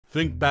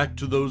Think back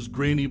to those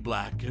grainy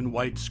black and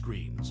white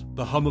screens,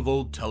 the hum of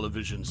old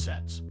television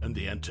sets, and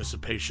the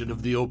anticipation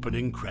of the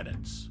opening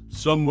credits.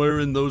 Somewhere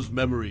in those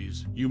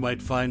memories, you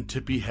might find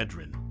Tippi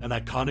Hedren, an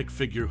iconic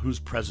figure whose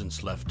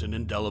presence left an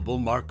indelible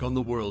mark on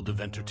the world of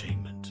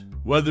entertainment.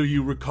 Whether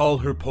you recall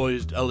her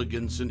poised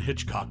elegance in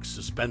Hitchcock's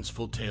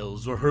suspenseful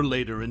tales or her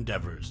later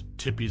endeavors,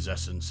 Tippi's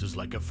essence is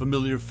like a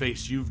familiar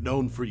face you've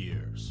known for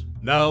years.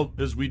 Now,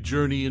 as we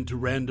journey into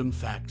random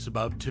facts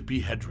about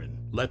Tippi Hedren,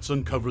 let's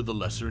uncover the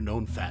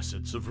lesser-known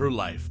facets of her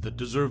life that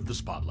deserve the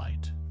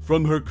spotlight.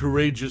 From her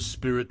courageous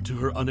spirit to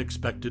her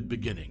unexpected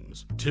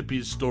beginnings,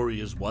 Tippi's story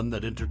is one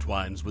that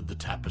intertwines with the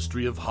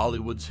tapestry of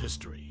Hollywood's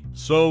history.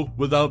 So,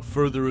 without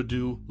further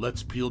ado,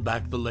 let's peel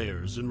back the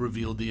layers and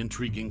reveal the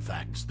intriguing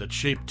facts that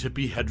shape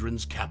Tippi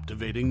Hedren's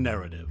captivating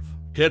narrative.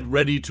 Get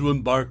ready to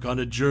embark on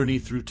a journey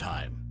through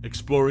time,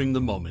 exploring the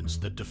moments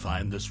that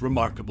define this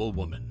remarkable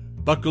woman.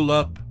 Buckle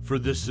up, for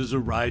this is a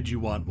ride you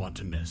won't want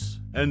to miss.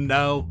 And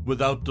now,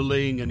 without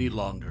delaying any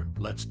longer,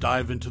 let's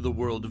dive into the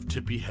world of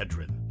Tippi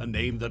Hedren, a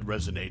name that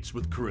resonates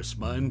with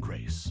charisma and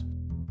grace.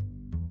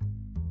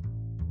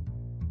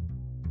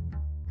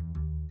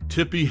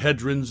 Tippi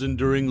Hedren's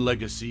enduring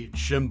legacy,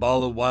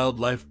 Shambhala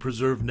Wildlife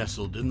Preserve,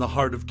 nestled in the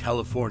heart of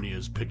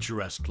California's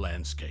picturesque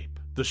landscape.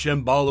 The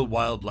Shambhala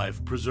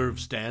Wildlife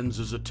Preserve stands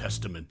as a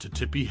testament to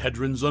Tippi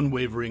Hedren's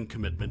unwavering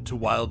commitment to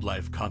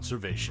wildlife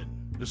conservation.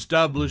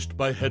 Established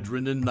by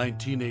Hedren in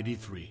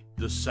 1983,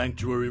 this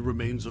sanctuary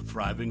remains a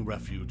thriving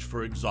refuge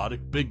for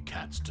exotic big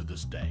cats to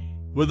this day.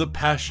 With a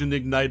passion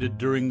ignited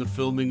during the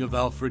filming of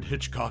Alfred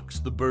Hitchcock's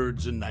The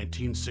Birds in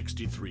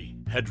 1963,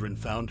 Hedren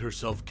found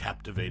herself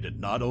captivated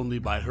not only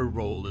by her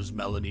role as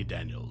Melanie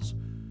Daniels,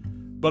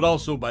 but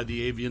also by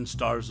the avian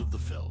stars of the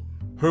film.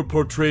 Her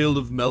portrayal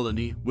of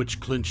Melanie, which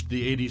clinched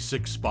the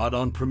 86th spot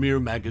on Premiere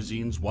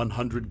Magazine's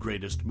 100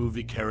 Greatest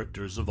Movie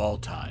Characters of All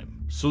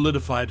Time,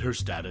 solidified her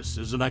status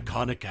as an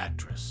iconic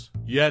actress.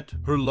 Yet,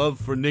 her love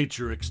for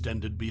nature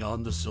extended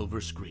beyond the silver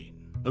screen.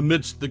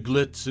 Amidst the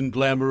glitz and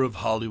glamour of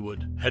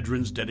Hollywood,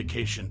 Hedren's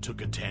dedication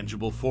took a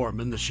tangible form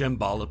in the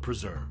Shambhala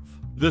Preserve.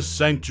 This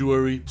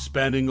sanctuary,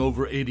 spanning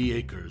over 80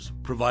 acres,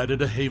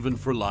 provided a haven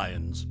for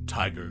lions,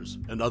 tigers,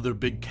 and other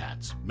big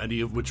cats, many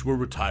of which were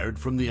retired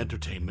from the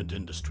entertainment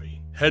industry.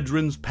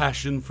 Hedren's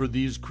passion for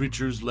these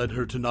creatures led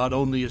her to not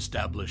only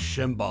establish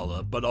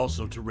Shambhala, but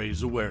also to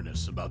raise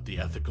awareness about the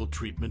ethical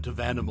treatment of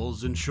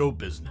animals in show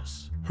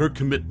business. Her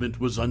commitment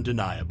was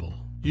undeniable,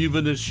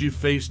 even as she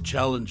faced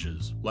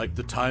challenges, like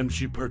the time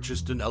she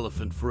purchased an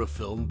elephant for a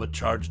film but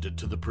charged it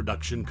to the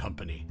production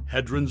company.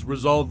 Hedren's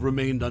resolve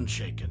remained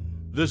unshaken.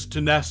 This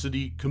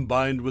tenacity,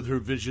 combined with her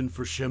vision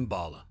for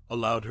Shambhala,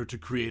 allowed her to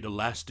create a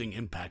lasting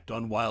impact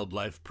on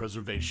wildlife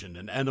preservation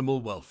and animal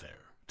welfare.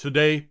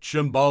 Today,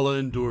 Shambhala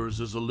endures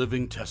as a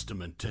living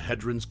testament to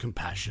Hedren's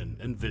compassion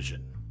and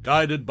vision.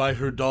 Guided by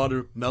her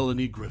daughter,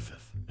 Melanie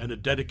Griffith, and a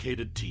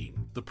dedicated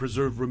team, the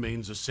preserve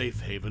remains a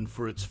safe haven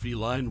for its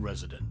feline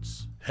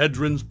residents.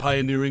 Hedren's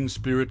pioneering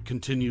spirit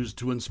continues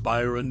to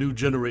inspire a new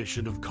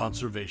generation of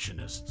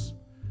conservationists,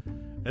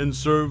 and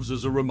serves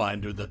as a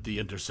reminder that the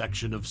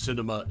intersection of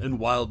cinema and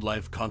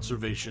wildlife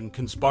conservation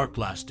can spark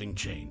lasting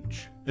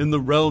change. In the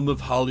realm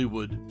of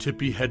Hollywood,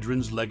 Tippi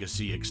Hedren's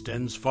legacy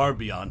extends far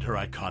beyond her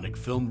iconic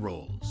film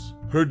roles.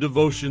 Her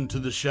devotion to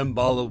the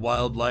Shambhala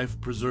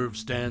Wildlife Preserve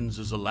stands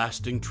as a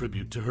lasting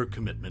tribute to her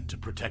commitment to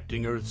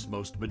protecting Earth's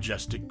most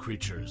majestic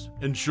creatures,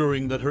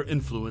 ensuring that her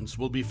influence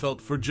will be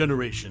felt for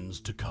generations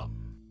to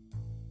come.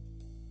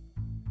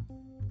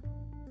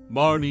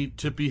 Marnie,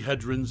 Tippi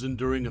Hedren's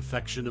enduring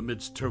affection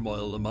amidst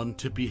turmoil. Among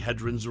Tippi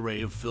Hedren's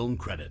array of film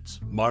credits,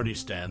 Marnie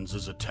stands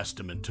as a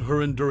testament to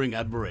her enduring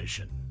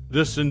admiration.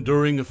 This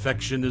enduring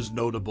affection is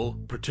notable,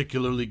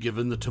 particularly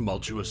given the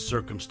tumultuous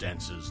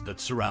circumstances that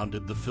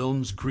surrounded the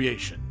film's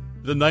creation.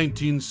 The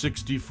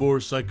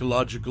 1964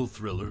 psychological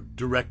thriller,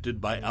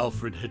 directed by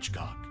Alfred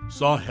Hitchcock,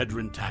 saw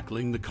Hedren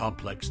tackling the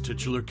complex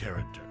titular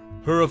character.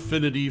 Her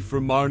affinity for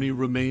Marnie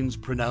remains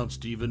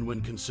pronounced even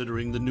when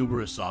considering the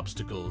numerous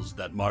obstacles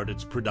that marred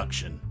its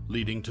production,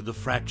 leading to the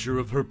fracture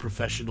of her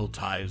professional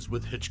ties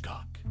with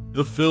Hitchcock.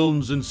 The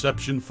film's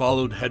inception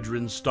followed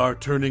Hedren's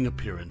star-turning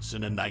appearance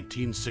in a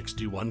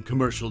 1961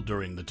 commercial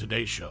during The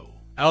Today Show.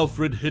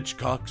 Alfred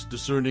Hitchcock's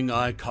discerning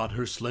eye caught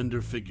her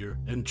slender figure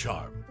and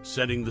charm,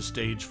 setting the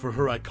stage for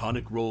her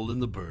iconic role in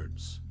The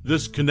Birds.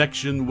 This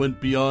connection went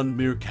beyond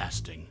mere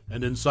casting.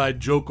 An inside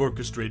joke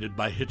orchestrated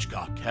by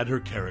Hitchcock had her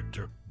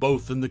character,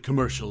 both in the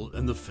commercial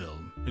and the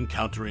film,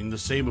 encountering the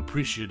same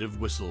appreciative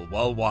whistle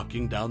while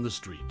walking down the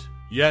street.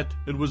 Yet,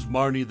 it was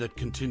Marnie that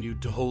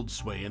continued to hold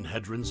sway in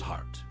Hedren's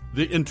heart.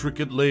 The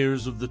intricate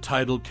layers of the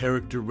title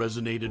character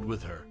resonated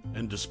with her,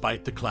 and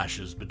despite the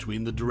clashes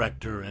between the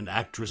director and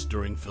actress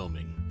during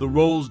filming, the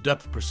role's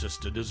depth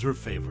persisted as her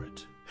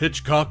favorite.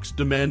 Hitchcock's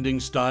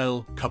demanding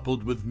style,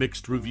 coupled with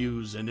mixed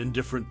reviews and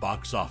indifferent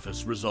box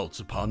office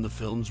results upon the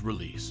film's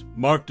release,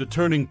 marked a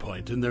turning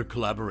point in their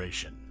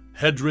collaboration.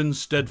 Hedren's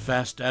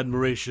steadfast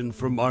admiration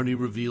for Marnie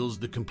reveals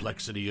the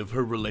complexity of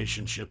her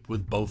relationship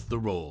with both the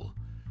role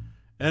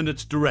and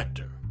its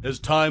director. As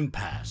time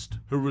passed,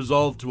 her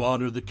resolve to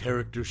honor the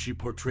character she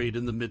portrayed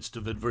in the midst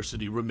of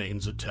adversity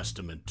remains a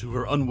testament to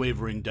her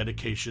unwavering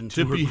dedication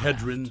to Tippi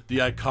Hedren, the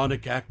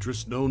iconic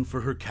actress known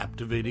for her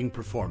captivating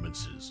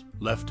performances,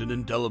 left an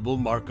indelible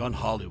mark on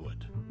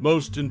Hollywood.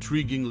 Most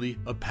intriguingly,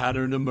 a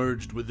pattern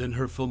emerged within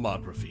her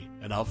filmography,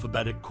 an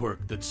alphabetic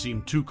quirk that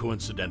seemed too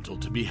coincidental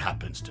to be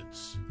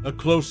happenstance. A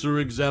closer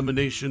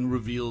examination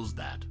reveals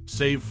that,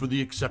 save for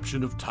the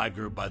exception of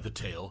Tiger by the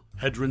Tail,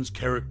 Hedren's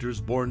characters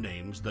bore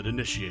names that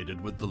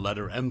initiated with the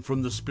letter M,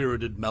 from the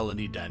spirited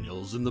Melanie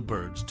Daniels in The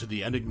Birds to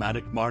the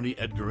enigmatic Marnie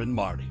Edgar in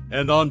Marnie,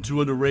 and on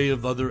to an array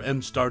of other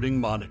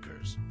M-starting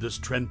monikers. This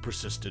trend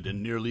persisted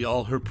in nearly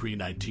all her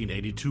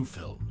pre-1982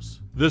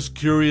 films. This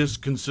curious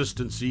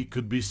consistency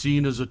could be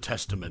seen as a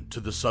testament to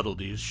the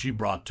subtleties she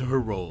brought to her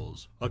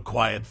roles, a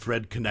quiet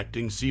thread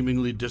connecting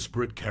seemingly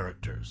disparate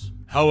characters.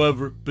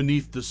 However,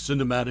 beneath this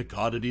cinematic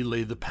oddity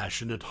lay the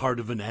passionate heart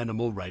of an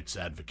animal rights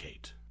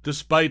advocate.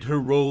 Despite her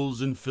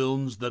roles in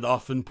films that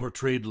often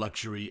portrayed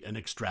luxury and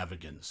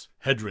extravagance,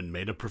 Hedren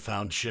made a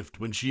profound shift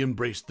when she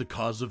embraced the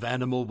cause of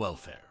animal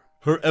welfare.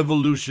 Her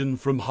evolution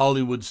from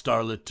Hollywood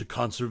starlet to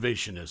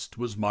conservationist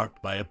was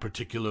marked by a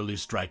particularly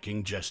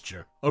striking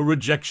gesture, a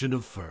rejection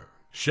of fur.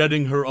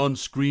 Shedding her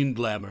on-screen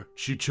glamour,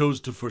 she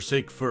chose to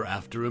forsake fur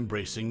after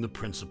embracing the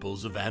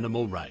principles of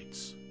animal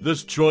rights.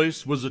 This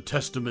choice was a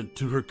testament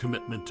to her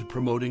commitment to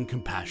promoting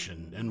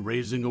compassion and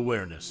raising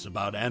awareness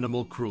about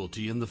animal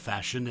cruelty in the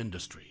fashion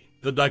industry.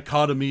 The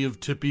dichotomy of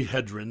Tippi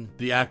Hedren,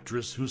 the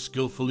actress who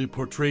skillfully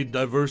portrayed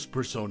diverse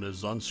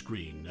personas on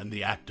screen, and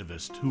the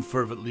activist who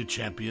fervently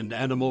championed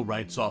animal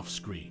rights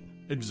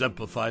off-screen,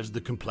 exemplifies the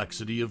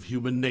complexity of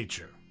human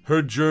nature.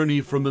 Her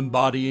journey from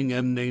embodying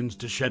M-names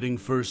to shedding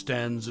fur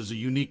stands as a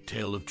unique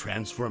tale of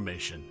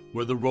transformation,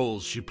 where the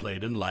roles she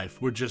played in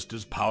life were just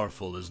as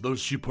powerful as those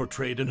she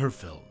portrayed in her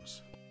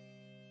films.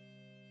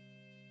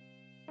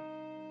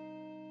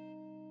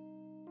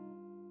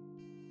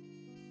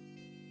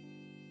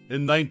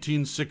 In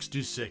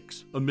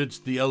 1966,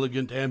 amidst the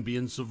elegant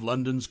ambience of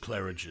London's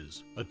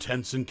Claridge's, a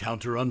tense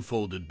encounter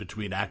unfolded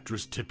between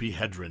actress Tippi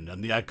Hedren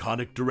and the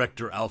iconic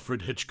director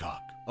Alfred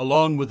Hitchcock,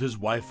 along with his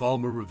wife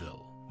Alma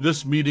Reville.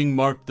 This meeting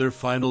marked their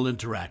final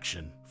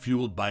interaction,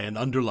 fueled by an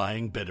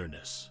underlying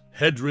bitterness.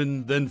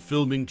 Hedren, then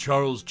filming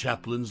Charles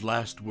Chaplin's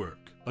last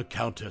work, a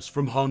countess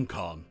from Hong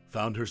Kong,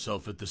 found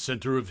herself at the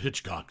center of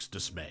Hitchcock's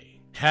dismay.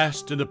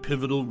 Cast in a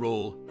pivotal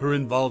role, her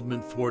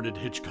involvement thwarted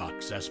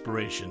Hitchcock's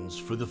aspirations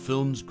for the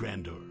film's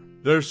grandeur.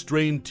 Their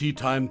strained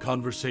tea-time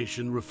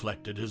conversation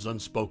reflected his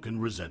unspoken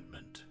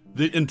resentment.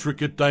 The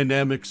intricate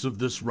dynamics of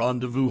this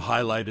rendezvous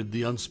highlighted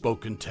the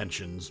unspoken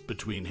tensions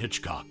between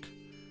Hitchcock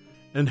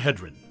and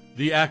Hedren.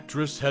 The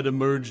actress had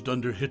emerged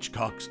under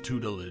Hitchcock's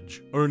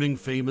tutelage, earning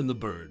fame in The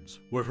Birds,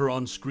 where her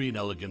on-screen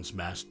elegance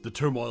masked the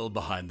turmoil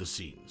behind the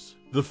scenes.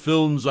 The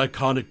film's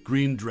iconic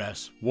green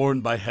dress,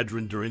 worn by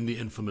Hedren during the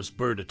infamous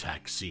bird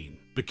attack scene,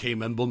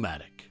 became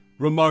emblematic.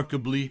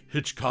 Remarkably,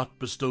 Hitchcock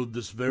bestowed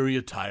this very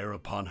attire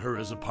upon her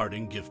as a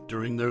parting gift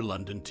during their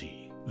London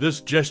tea.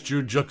 This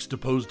gesture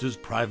juxtaposed his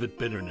private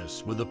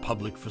bitterness with a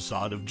public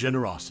facade of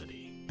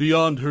generosity.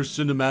 Beyond her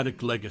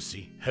cinematic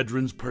legacy,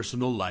 Hedren's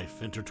personal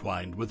life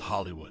intertwined with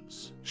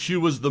Hollywood's. She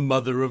was the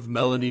mother of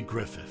Melanie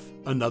Griffith,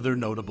 another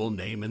notable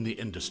name in the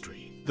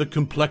industry. The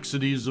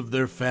complexities of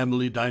their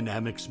family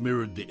dynamics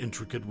mirrored the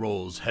intricate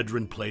roles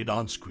Hedren played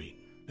on screen.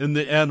 In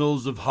the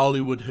annals of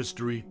Hollywood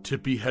history,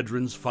 Tippi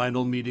Hedren's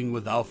final meeting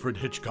with Alfred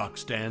Hitchcock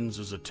stands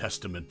as a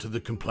testament to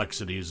the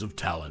complexities of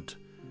talent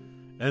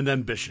and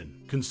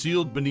ambition,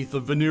 concealed beneath a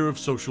veneer of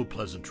social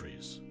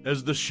pleasantries.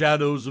 As the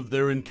shadows of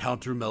their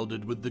encounter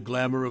melded with the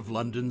glamour of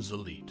London's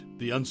elite,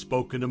 the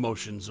unspoken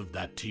emotions of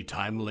that tea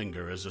time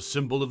linger as a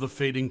symbol of a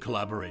fading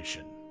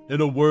collaboration.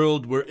 In a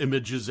world where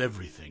image is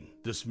everything,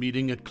 this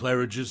meeting at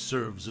Claridge's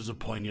serves as a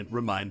poignant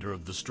reminder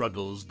of the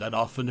struggles that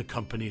often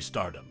accompany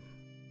stardom.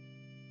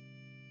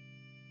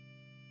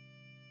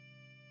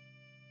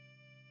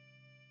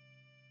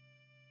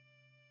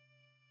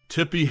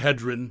 Tippi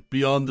Hedren,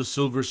 beyond the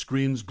silver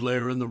screen's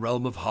glare in the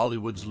realm of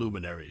Hollywood's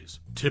luminaries,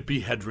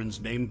 Tippi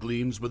Hedren's name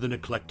gleams with an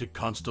eclectic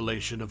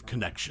constellation of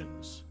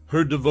connections.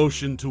 Her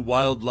devotion to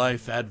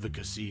wildlife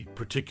advocacy,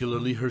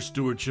 particularly her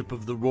stewardship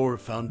of the Roar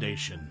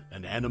Foundation,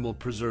 an animal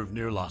preserve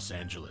near Los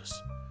Angeles,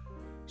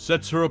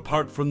 sets her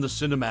apart from the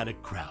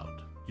cinematic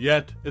crowd.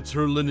 Yet, it's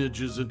her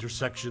lineage's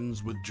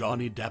intersections with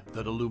Johnny Depp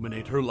that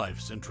illuminate her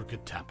life's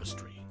intricate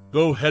tapestry.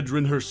 Though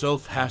Hedren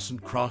herself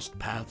hasn't crossed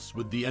paths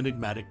with the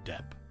enigmatic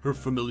Depp, her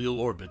familial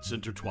orbits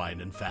intertwine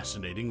in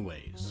fascinating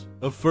ways.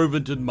 A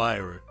fervent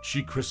admirer,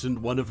 she christened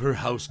one of her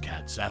house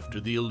cats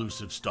after the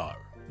elusive star.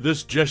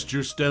 This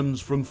gesture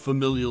stems from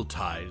familial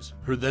ties.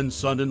 Her then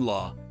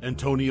son-in-law,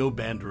 Antonio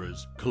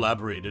Banderas,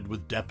 collaborated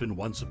with Depp in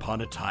Once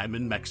Upon a Time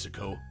in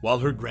Mexico, while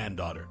her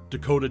granddaughter,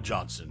 Dakota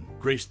Johnson,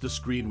 graced the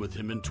screen with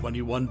him in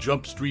 21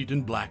 Jump Street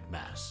in Black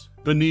Mass.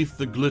 Beneath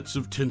the glitz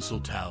of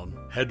Tinseltown,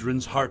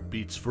 Hedren's heart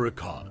beats for a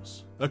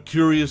cause. A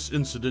curious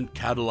incident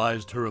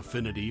catalyzed her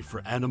affinity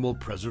for animal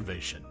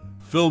preservation.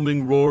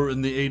 Filming Roar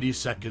in the 80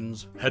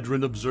 seconds,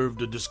 Hedren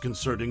observed a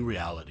disconcerting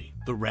reality: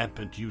 the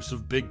rampant use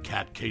of big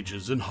cat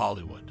cages in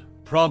Hollywood.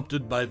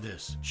 Prompted by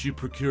this, she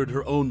procured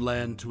her own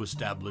land to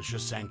establish a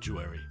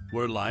sanctuary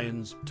where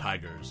lions,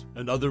 tigers,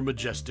 and other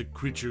majestic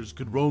creatures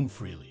could roam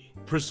freely.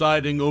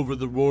 Presiding over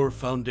the Roar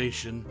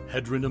Foundation,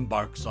 Hedren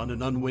embarks on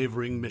an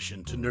unwavering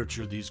mission to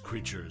nurture these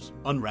creatures,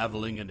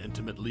 unraveling an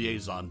intimate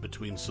liaison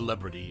between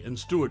celebrity and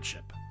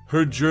stewardship.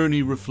 Her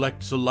journey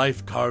reflects a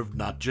life carved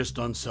not just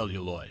on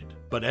celluloid,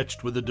 but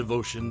etched with a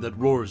devotion that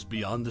roars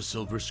beyond the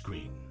silver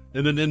screen.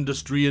 In an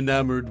industry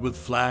enamored with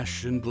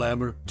flash and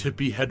glamour,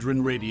 Tippi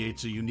Hedren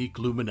radiates a unique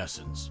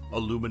luminescence, a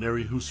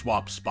luminary who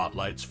swaps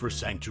spotlights for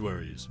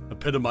sanctuaries,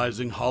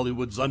 epitomizing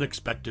Hollywood's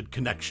unexpected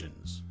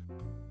connections.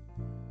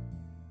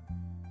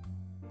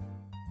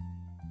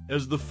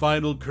 As the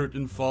final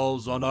curtain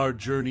falls on our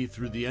journey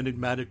through the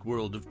enigmatic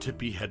world of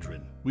Tippi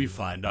Hedren, we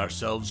find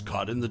ourselves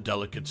caught in the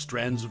delicate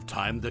strands of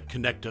time that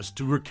connect us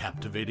to her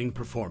captivating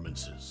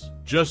performances.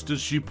 Just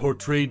as she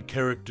portrayed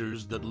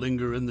characters that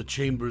linger in the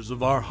chambers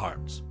of our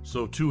hearts,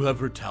 so too have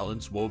her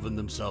talents woven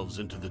themselves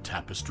into the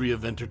tapestry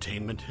of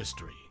entertainment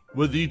history.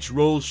 With each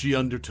role she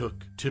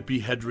undertook,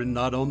 Tippi Hedren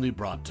not only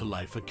brought to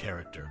life a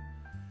character,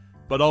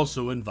 but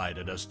also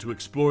invited us to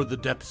explore the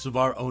depths of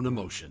our own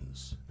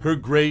emotions. Her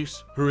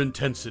grace, her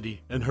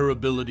intensity, and her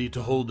ability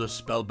to hold us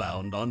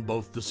spellbound on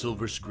both the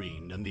silver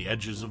screen and the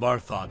edges of our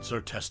thoughts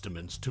are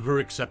testaments to her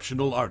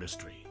exceptional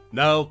artistry.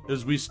 Now,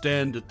 as we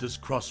stand at this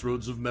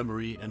crossroads of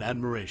memory and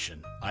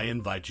admiration, I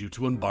invite you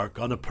to embark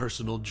on a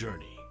personal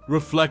journey.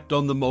 Reflect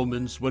on the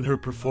moments when her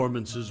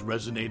performances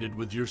resonated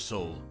with your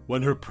soul,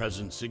 when her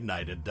presence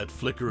ignited that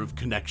flicker of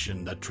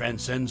connection that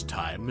transcends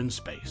time and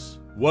space.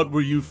 What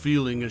were you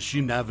feeling as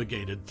she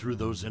navigated through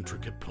those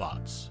intricate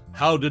plots?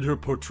 How did her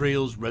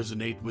portrayals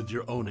resonate with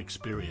your own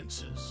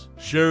experiences?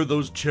 Share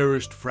those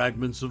cherished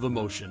fragments of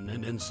emotion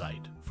and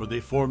insight, for they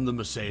form the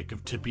mosaic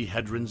of Tippi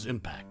Hedren's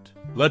impact.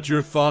 Let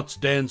your thoughts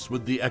dance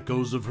with the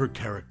echoes of her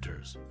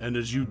characters, and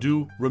as you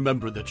do,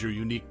 remember that your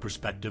unique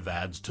perspective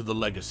adds to the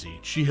legacy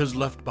she has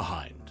left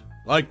behind.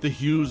 Like the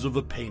hues of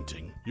a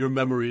painting, your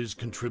memories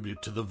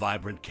contribute to the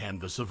vibrant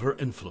canvas of her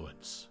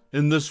influence.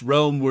 In this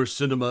realm where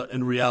cinema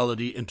and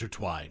reality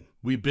intertwine,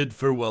 we bid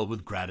farewell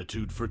with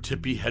gratitude for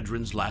Tippi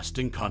Hedren's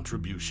lasting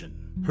contribution.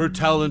 Her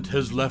talent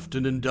has left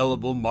an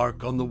indelible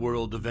mark on the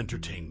world of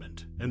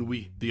entertainment, and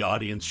we, the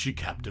audience she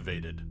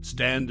captivated,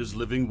 stand as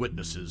living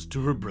witnesses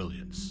to her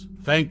brilliance.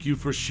 Thank you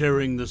for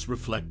sharing this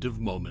reflective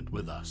moment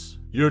with us.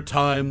 Your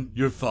time,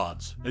 your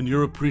thoughts, and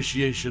your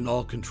appreciation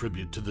all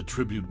contribute to the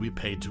tribute we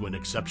pay to an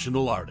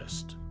exceptional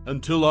artist.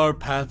 Until our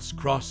paths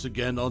cross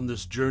again on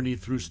this journey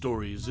through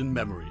stories and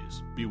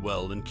memories, be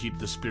well and keep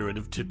the spirit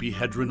of Tippi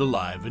Hedren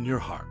alive in your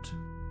heart.